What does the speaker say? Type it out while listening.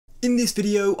In this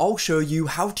video, I'll show you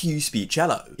how to use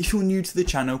Speechelo. If you're new to the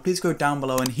channel, please go down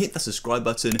below and hit the subscribe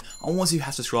button, and once you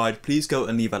have subscribed, please go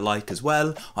and leave a like as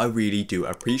well. I really do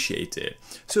appreciate it.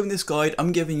 So in this guide,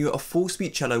 I'm giving you a full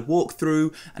Speechelo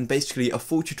walkthrough and basically a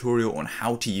full tutorial on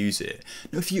how to use it.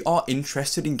 Now if you are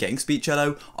interested in getting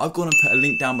Speechelo, I've gone and put a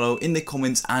link down below in the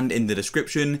comments and in the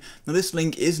description. Now this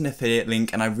link is an affiliate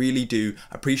link and I really do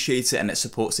appreciate it and it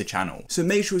supports the channel. So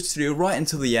make sure to stay right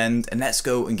until the end and let's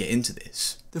go and get into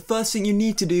this. The first thing you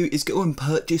need to do is go and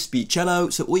purchase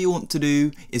Speechelo. So all you want to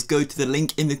do is go to the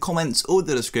link in the comments or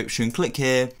the description, click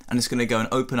here, and it's going to go and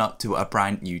open up to a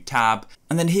brand new tab.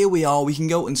 And then here we are, we can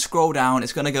go and scroll down,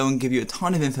 it's going to go and give you a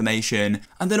ton of information.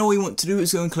 And then all you want to do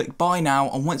is go and click buy now,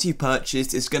 and once you've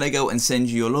purchased, it's going to go and send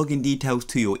you your login details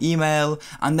to your email.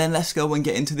 And then let's go and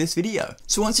get into this video.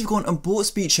 So once you've gone and bought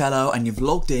Speechelo and you've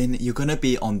logged in, you're going to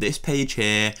be on this page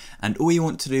here. And all you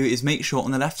want to do is make sure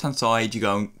on the left hand side, you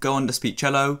go under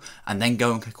Speechelo and then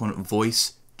go and click on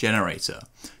voice generator.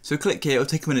 So click here, it'll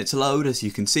take a minute to load as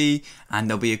you can see, and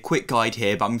there'll be a quick guide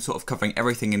here, but I'm sort of covering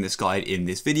everything in this guide in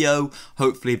this video,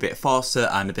 hopefully a bit faster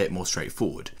and a bit more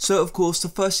straightforward. So of course the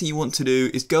first thing you want to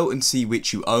do is go and see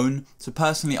which you own. So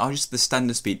personally I just the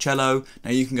standard Speechelo.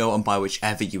 Now you can go and buy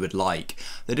whichever you would like.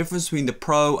 The difference between the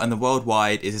Pro and the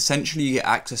Worldwide is essentially you get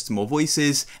access to more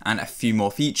voices and a few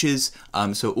more features,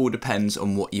 so it all depends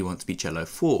on what you want Speechelo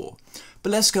for.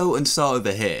 But let's go and start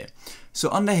over here. So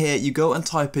under here, you go and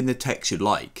type in the text you'd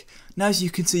like. Now as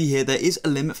you can see here, there is a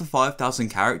limit for 5,000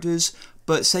 characters,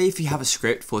 but say if you have a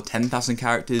script for 10,000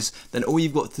 characters, then all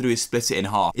you've got to do is split it in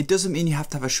half. It doesn't mean you have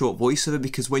to have a short voiceover,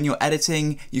 because when you're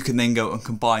editing, you can then go and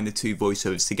combine the two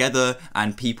voiceovers together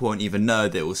and people won't even know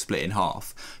that it will split in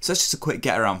half. So that's just a quick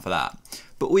get around for that.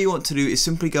 But all you want to do is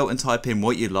simply go and type in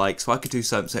what you'd like. So I could do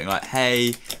something like,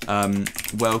 hey,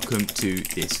 welcome to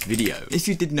this video. If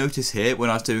you did notice here,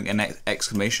 when I was doing an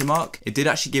exclamation mark, it did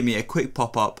actually give me a quick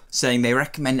pop-up saying they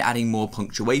recommend adding more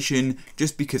punctuation,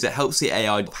 just because it helps the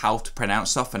AI how to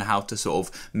pronounce stuff and how to sort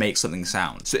of make something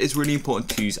sound. So it's really important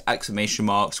to use exclamation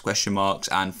marks, question marks,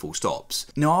 and full stops.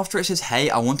 Now after it says, hey,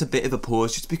 I want a bit of a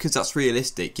pause, just because that's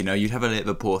realistic, you know, you'd have a little bit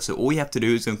of a pause. So all you have to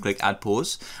do is go and click add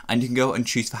pause, and you can go and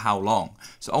choose for how long.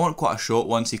 So I want quite a short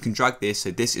one, so you can drag this.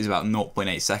 So this is about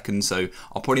 0.8 seconds, so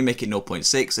I'll probably make it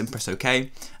 0.6 and press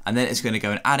OK. And then it's going to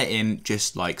go and add it in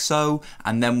just like so.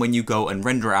 And then when you go and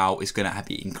render it out, it's going to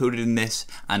be included in this,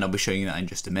 and I'll be showing you that in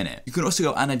just a minute. You can also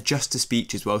go and adjust the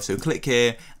speech as well. So click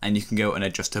here and you can go and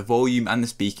adjust the volume and the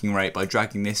speaking rate by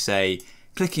dragging this, say,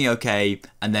 clicking OK,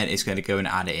 and then it's going to go and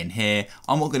add it in here.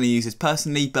 I'm not going to use this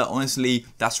personally, but honestly,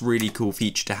 that's a really cool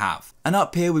feature to have. And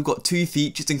up here, we've got two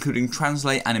features, including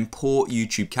translate and import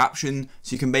YouTube caption.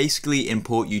 So you can basically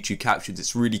import YouTube captions.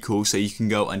 It's really cool. So you can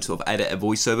go and sort of edit a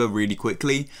voiceover really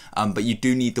quickly, but you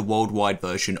do need the worldwide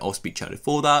version of Speechelo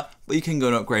for that, but you can go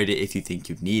and upgrade it if you think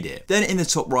you need it. Then in the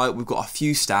top right, we've got a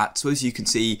few stats. So as you can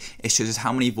see, it shows us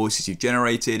how many voices you've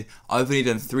generated. I've only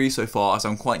done 3 so far, as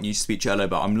I'm quite new to Speechelo,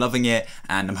 but I'm loving it,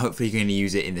 and I'm hopefully going to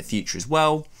use it in the future as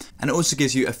well. And it also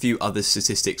gives you a few other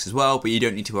statistics as well, but you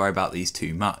don't need to worry about these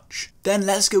too much. Then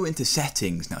let's go into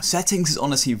settings. Now settings is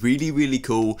honestly really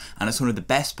cool, and it's one of the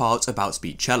best parts about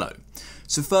Speechelo.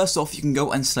 So first off, you can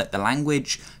go and select the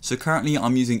language. So currently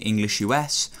I'm using English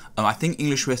US. I think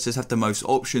English US does have the most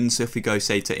options. So if we go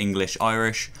say to English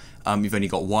Irish, you've only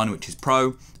got one, which is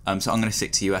Pro. So I'm going to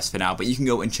stick to US for now, but you can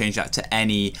go and change that to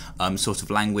any sort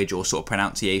of language or sort of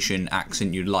pronunciation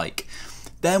accent you'd like.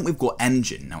 Then we've got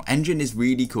engine. Now engine is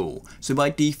really cool. So by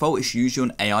default it's usually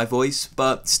an AI voice,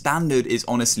 but standard is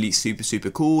honestly super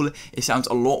cool. It sounds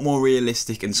a lot more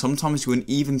realistic, and sometimes you wouldn't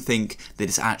even think that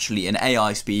it's actually an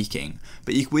AI speaking.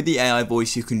 But with the AI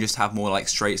voice you can just have more like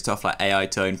straight stuff like AI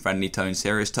tone, friendly tone,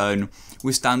 serious tone.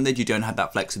 With standard you don't have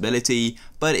that flexibility,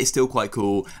 but it's still quite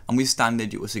cool. And with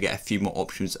standard you also get a few more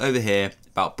options over here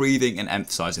about breathing and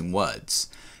emphasizing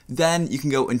words. Then you can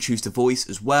go and choose the voice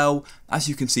as well. As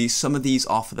you can see, some of these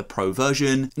are for the Pro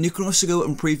version, and you can also go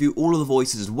and preview all of the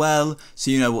voices as well,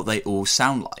 so you know what they all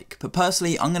sound like. But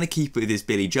personally, I'm going to keep it with this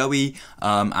Billy Joey,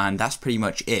 and that's pretty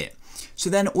much it. So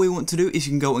then all you want to do is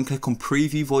you can go and click on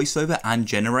preview voiceover and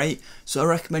generate. So I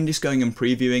recommend just going and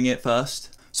previewing it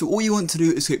first. So all you want to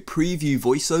do is click preview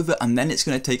voiceover, and then it's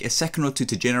going to take a second or two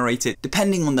to generate it,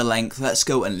 depending on the length. Let's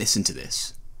go and listen to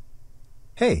this.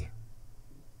 Hey.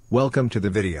 Welcome to the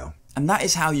video. And that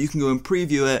is how you can go and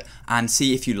preview it and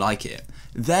see if you like it.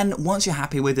 Then once you're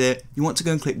happy with it, you want to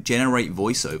go and click generate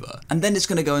voiceover, and then it's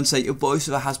going to go and say your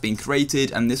voiceover has been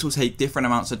created, and this will take different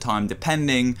amounts of time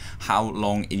depending how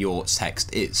long your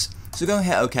text is. So go and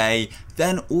hit OK,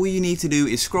 then all you need to do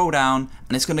is scroll down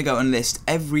and it's going to go and list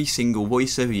every single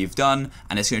voiceover you've done,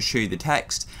 and it's going to show you the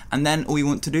text, and then all you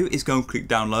want to do is go and click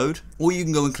download, or you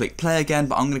can go and click play again,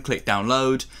 but I'm going to click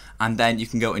download, and then you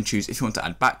can go and choose if you want to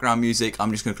add background music.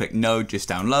 I'm just going to click no, just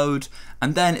download,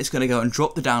 and then it's going to go and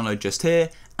drop the download just here,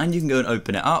 and you can go and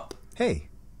open it up. Hey.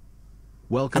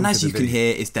 Welcome And to as the you can video.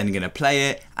 hear, it's then going to play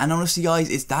it, and honestly guys,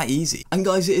 it's that easy. And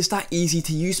guys, it is that easy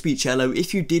to use Speechelo.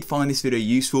 If you did find this video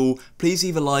useful, please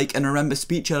leave a like, and remember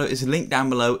Speechelo is linked down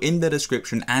below in the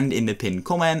description and in the pinned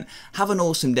comment. Have an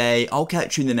awesome day, I'll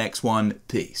catch you in the next one,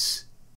 peace.